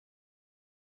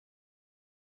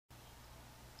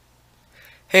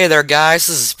Hey there guys,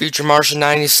 this is Future Martian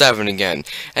 97 again,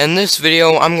 and in this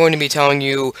video I'm going to be telling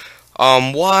you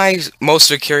why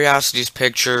most of Curiosity's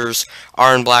pictures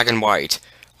are in black and white.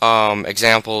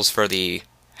 Examples for the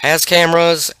has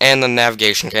cameras and the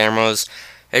navigation cameras.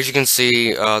 As you can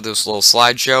see, this little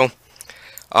slideshow.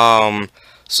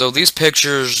 So these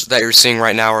pictures that you're seeing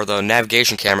right now are the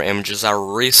navigation camera images that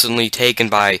were recently taken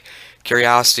by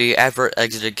Curiosity after it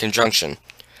exited conjunction.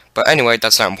 But anyway,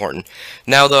 that's not important.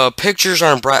 Now the pictures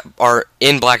are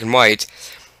in black and white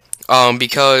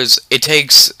because it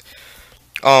takes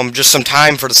just some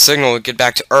time for the signal to get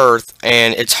back to Earth,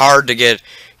 and it's hard to get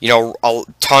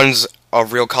tons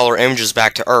of real color images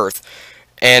back to Earth.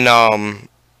 And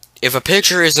if a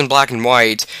picture is in black and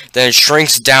white, then it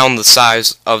shrinks down the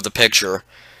size of the picture,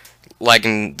 like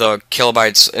in the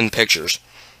kilobytes in pictures.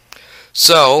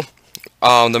 So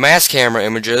the mass camera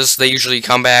images, they usually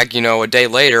come back, a day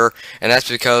later, and that's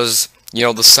because,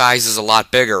 the size is a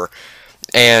lot bigger.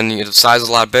 And the size is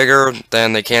a lot bigger,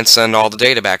 then they can't send all the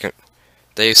data back.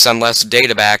 They send less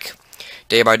data back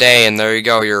day by day, and there you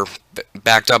go, you're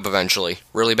backed up eventually.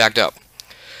 Really backed up.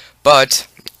 But,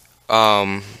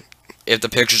 if the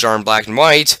pictures are in black and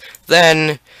white,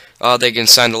 then they can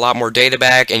send a lot more data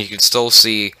back, and you can still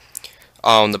see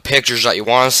the pictures that you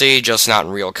want to see, just not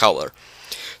in real color.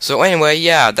 So anyway,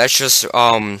 yeah, that's just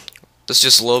a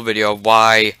little video of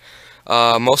why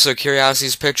most of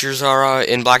Curiosity's pictures are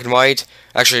in black and white.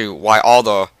 Actually, why all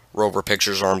the Rover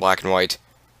pictures are in black and white.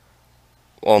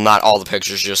 Well, not all the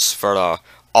pictures, just for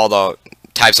all the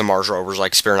types of Mars rovers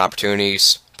like Spirit and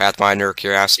Opportunities, Pathfinder,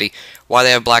 Curiosity. Why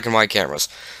they have black and white cameras.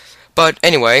 But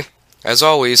anyway, as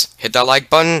always, hit that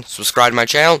like button, subscribe to my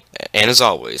channel, and as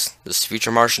always, this is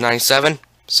Future Martian 97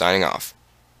 signing off.